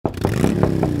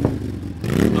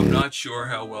not sure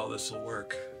how well this will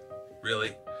work,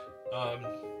 really.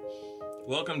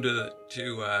 Welcome to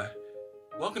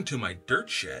my dirt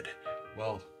shed.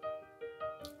 Well,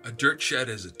 a dirt shed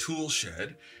is a tool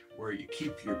shed where you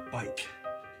keep your bike,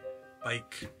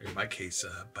 in my case,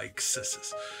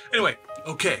 bike-sisses. Anyway,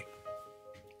 okay,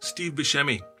 Steve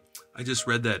Buscemi. I just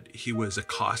read that he was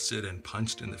accosted and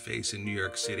punched in the face in New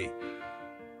York City.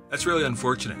 That's really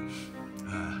unfortunate.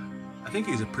 I think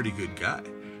he's a pretty good guy.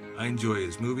 I enjoy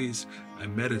his movies. I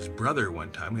met his brother one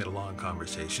time. We had a long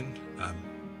conversation.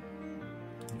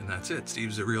 And that's it.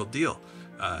 Steve's the real deal.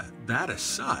 That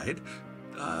aside,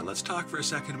 let's talk for a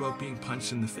second about being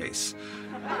punched in the face.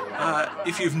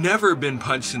 If you've never been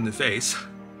punched in the face,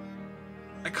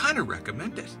 I kind of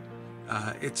recommend it.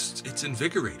 It's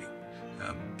invigorating.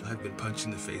 I've been punched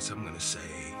in the face, I'm going to say,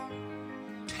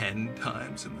 10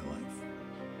 times in my life.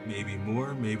 Maybe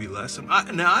more, maybe less.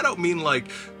 Now, I don't mean like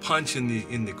punch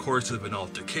in the course of an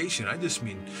altercation. I just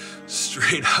mean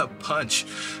straight up punch.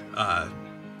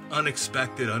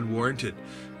 Unexpected, unwarranted.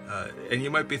 And you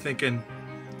might be thinking,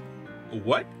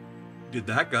 what did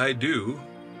that guy do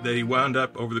that he wound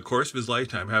up over the course of his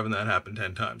lifetime having that happen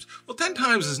 10 times? Well, 10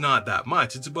 times is not that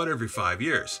much. It's about every 5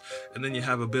 years. And then you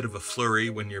have a bit of a flurry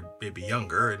when you're maybe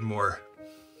younger and more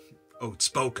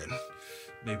outspoken.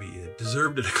 Maybe you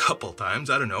deserved it a couple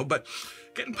times, I don't know. But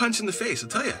getting punched in the face, I'll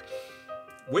tell you,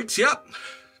 wakes you up.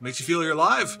 Makes you feel you're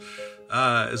alive.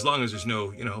 As long as there's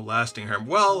no, lasting harm.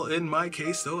 Well, in my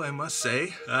case, though, I must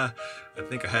say, I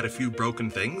think I had a few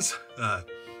broken things.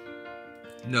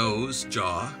 Nose,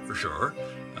 jaw, for sure.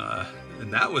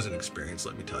 And that was an experience,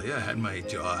 let me tell you. I had my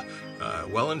jaw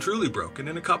well and truly broken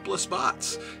in a couple of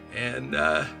spots. And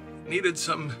needed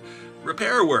some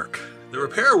repair work. The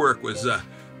repair work was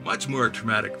much more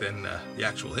traumatic than the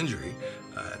actual injury.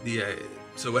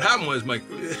 So what happened was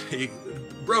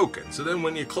broken. So then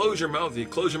when you close your mouth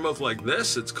like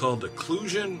this. It's called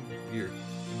occlusion.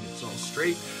 It's all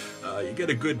straight. You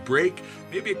get a good break.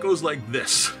 Maybe it goes like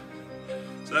this.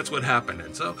 So that's what happened.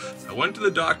 And so I went to the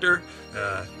doctor,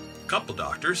 a couple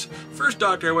doctors. First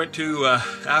doctor I went to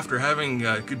after having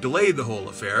delayed the whole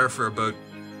affair for about,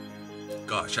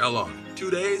 gosh, how long? 2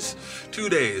 days? 2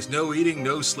 days. No eating,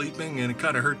 no sleeping, and it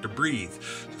kind of hurt to breathe.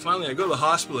 So finally I go to the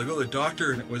hospital, I go to the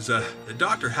doctor, and it was, the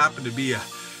doctor happened to be a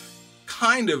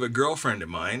kind of a girlfriend of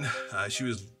mine. She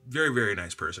was a very, very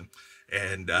nice person.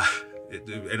 And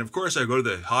of course I go to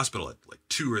the hospital at like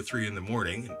 2 or 3 in the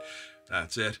morning, and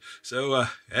that's it. So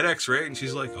at x-ray, and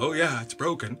she's like, oh yeah, it's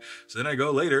broken. So then I go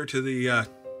later to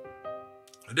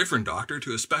a different doctor,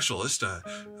 to a specialist, a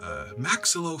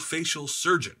maxillofacial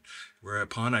surgeon,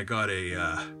 whereupon I got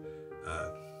a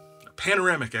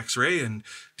panoramic x-ray and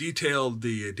detailed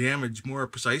the damage more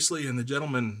precisely. And the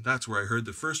gentleman, that's where I heard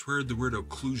the first word, the word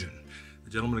occlusion. The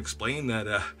gentleman explained that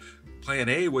plan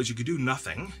A was you could do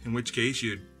nothing, in which case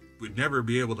you would never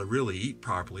be able to really eat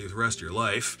properly the rest of your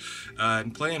life.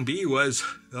 And plan B was,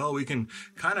 well, we can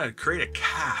kind of create a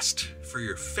cast for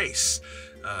your face.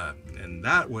 And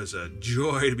that was a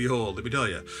joy to behold, let me tell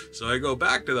you. So I go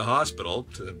back to the hospital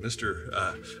to Mr.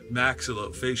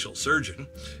 Maxillofacial surgeon,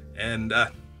 and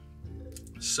the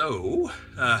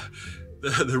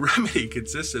remedy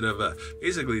consisted of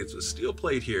basically it's a steel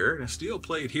plate here and a steel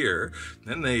plate here.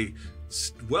 Then they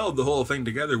weld the whole thing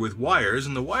together with wires,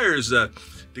 and the wires, to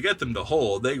get them to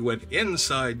hold, they went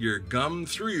inside your gum,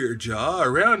 through your jaw,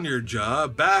 around your jaw,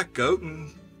 back out,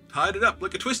 and tied it up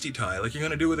like a twisty tie, like you're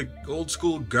going to do with an old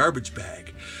school garbage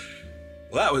bag.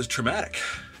 Well, that was traumatic,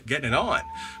 getting it on.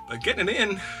 But getting it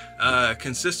in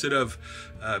consisted of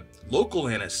local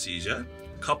anesthesia,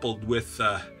 coupled with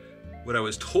what I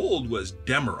was told was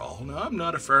Demerol. Now, I'm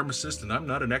not a pharmacist and I'm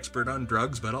not an expert on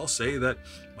drugs, but I'll say that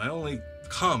my only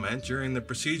comment during the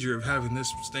procedure of having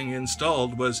this thing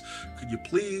installed was, could you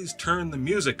please turn the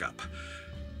music up?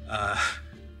 I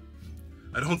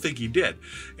don't think he did.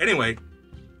 Anyway,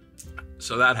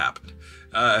 so that happened.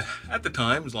 At the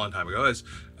time, it was a long time ago,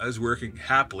 I was working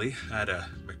happily at a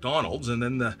McDonald's, and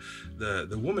then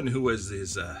the woman who was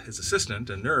his assistant,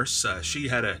 a nurse, she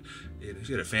had a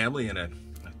family and a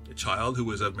child who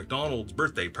was of McDonald's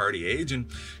birthday party age, and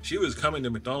she was coming to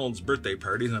McDonald's birthday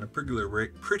parties on a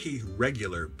pretty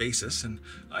regular basis, and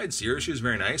I'd see her. She was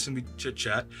very nice, and we'd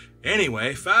chit-chat.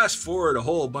 Anyway, fast forward a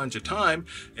whole bunch of time,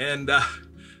 and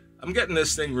I'm getting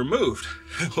this thing removed.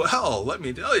 Well, let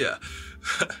me tell you.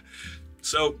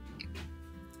 So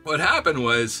what happened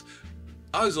was,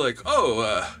 I was like,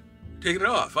 taking it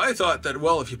off. I thought that,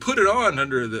 well, if you put it on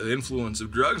under the influence of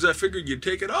drugs, I figured you'd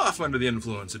take it off under the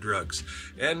influence of drugs.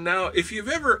 And now, if you've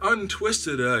ever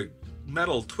untwisted a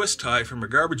metal twist tie from a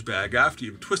garbage bag after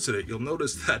you've twisted it, you'll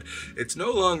notice that it's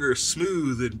no longer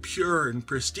smooth and pure and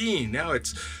pristine. Now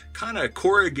it's kind of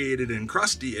corrugated and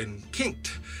crusty and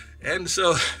kinked. And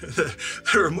so the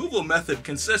removal method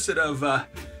consisted of the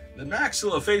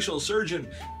maxillofacial surgeon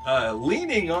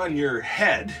leaning on your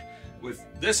head with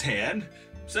this hand,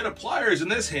 set of pliers in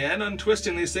this hand,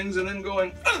 untwisting these things, and then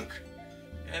going unk.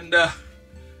 And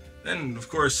then, of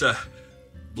course,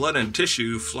 blood and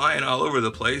tissue flying all over the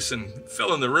place and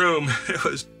filling the room.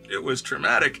 It was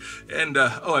traumatic. And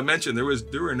oh, I mentioned there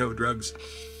were no drugs.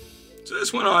 So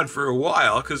this went on for a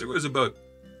while because there was about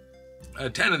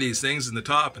 10 of these things in the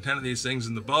top and 10 of these things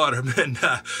in the bottom. And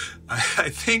I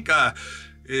think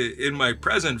in my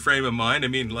present frame of mind, I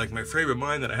mean, like my frame of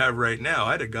mind that I have right now,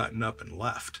 I'd have gotten up and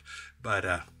left.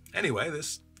 But anyway,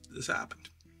 this happened.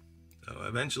 So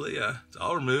eventually, it's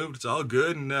all removed, it's all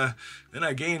good, and then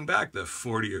I gained back the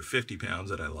 40 or 50 pounds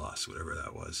that I lost, whatever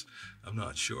that was. I'm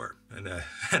not sure. And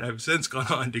I've since gone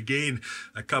on to gain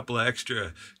a couple of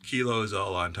extra kilos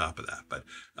all on top of that. But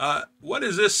what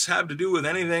does this have to do with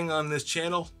anything on this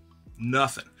channel?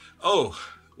 Nothing. Oh,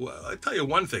 well, I'll tell you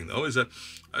one thing, though, is that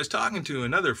I was talking to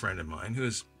another friend of mine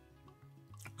who's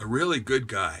a really good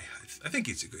guy. I think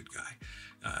he's a good guy.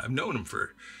 I've known him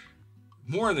for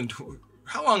more than...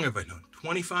 How long have I known?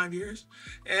 25 years?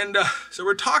 And so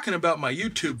we're talking about my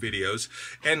YouTube videos,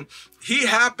 and he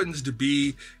happens to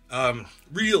be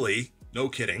really, no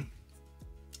kidding,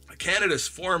 Canada's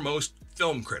foremost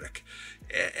film critic.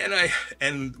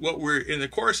 And what we're in the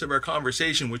course of our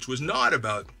conversation, which was not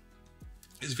about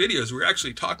his videos, we're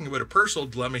actually talking about a personal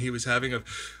dilemma he was having of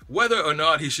whether or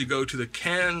not he should go to the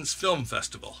Cannes Film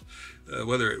Festival,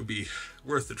 whether it would be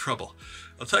worth the trouble.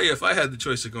 I'll tell you, if I had the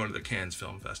choice of going to the Cannes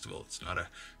Film Festival, it's not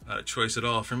a choice at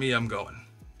all. For me, I'm going.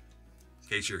 In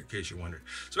case you're wondering.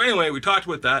 So anyway, we talked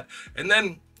about that, and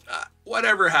then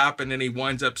whatever happened, and he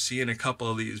winds up seeing a couple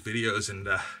of these videos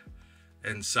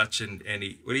and such, and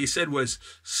what he said was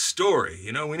story.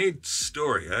 You know, we need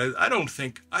story. I don't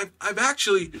think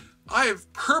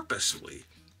I've purposefully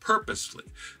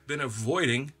been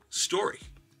avoiding story,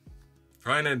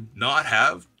 trying to not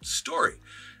have story.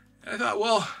 And I thought,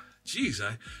 well, geez,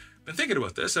 I've been thinking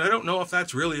about this, and I don't know if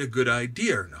that's really a good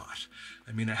idea or not.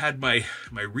 I mean, I had my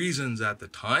reasons at the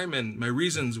time, and my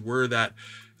reasons were that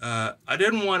I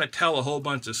didn't want to tell a whole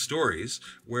bunch of stories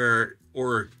or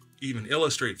even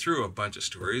illustrate through a bunch of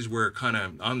stories where kind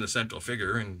of I'm the central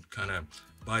figure, and kind of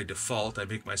by default I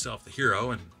make myself the hero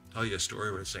and tell you a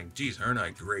story where it's saying, geez, aren't I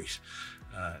great?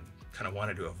 Kind of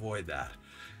wanted to avoid that.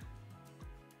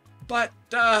 But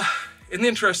in the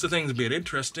interest of things being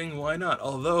interesting, why not?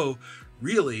 Although,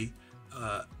 really,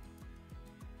 I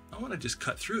want to just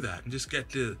cut through that and just get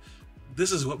to,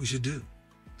 this is what we should do.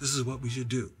 This is what we should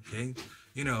do, okay?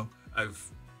 You know, I've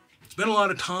spent a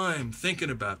lot of time thinking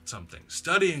about something,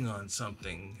 studying on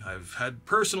something. I've had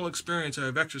personal experience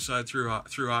I've exercised through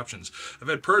options. I've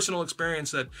had personal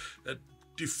experience that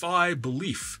defy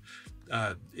belief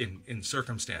in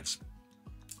circumstance,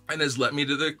 and has led me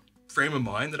to the frame of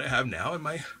mind that I have now in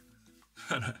my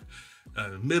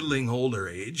middling older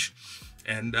age.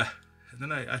 And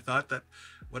then I thought that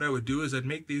what I would do is I'd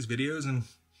make these videos and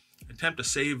attempt to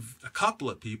save a couple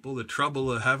of people the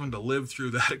trouble of having to live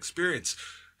through that experience.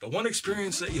 But one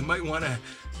experience that you might want to,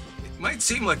 it might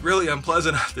seem like really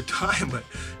unpleasant at the time, but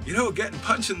you know, getting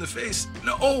punched in the face.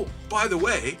 No, oh, by the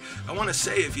way, I want to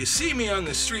say, if you see me on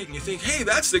the street and you think, hey,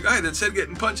 that's the guy that said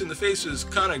getting punched in the face was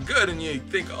kind of good, and you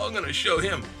think, oh, I'm going to show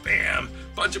him, bam,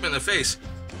 punch him in the face,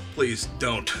 please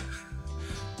don't.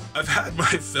 I've had my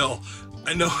fill.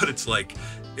 I know what it's like.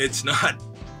 It's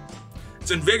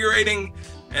invigorating,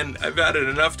 and I've had it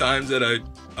enough times that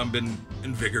I've been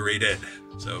invigorated.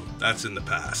 So that's in the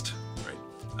past, right?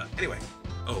 Anyway,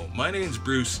 oh, my name's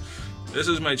Bruce. This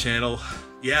is my channel.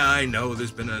 Yeah, I know there's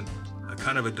been a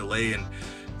kind of a delay in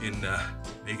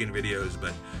making videos,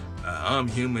 but I'm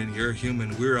human, you're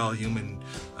human, we're all human.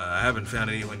 I haven't found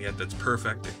anyone yet that's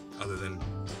perfect, other than,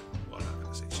 well, I'm not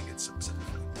gonna say, she gets upset if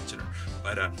I mention her,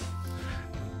 but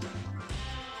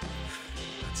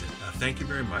that's it. Thank you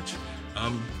very much.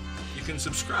 You can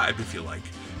subscribe if you like.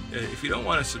 If you don't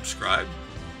want to subscribe,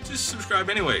 just subscribe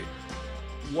anyway.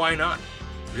 Why not?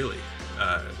 Really,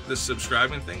 this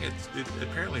subscribing thing,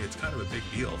 apparently it's kind of a big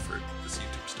deal for this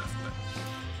YouTube stuff, but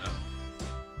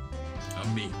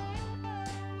I'm me.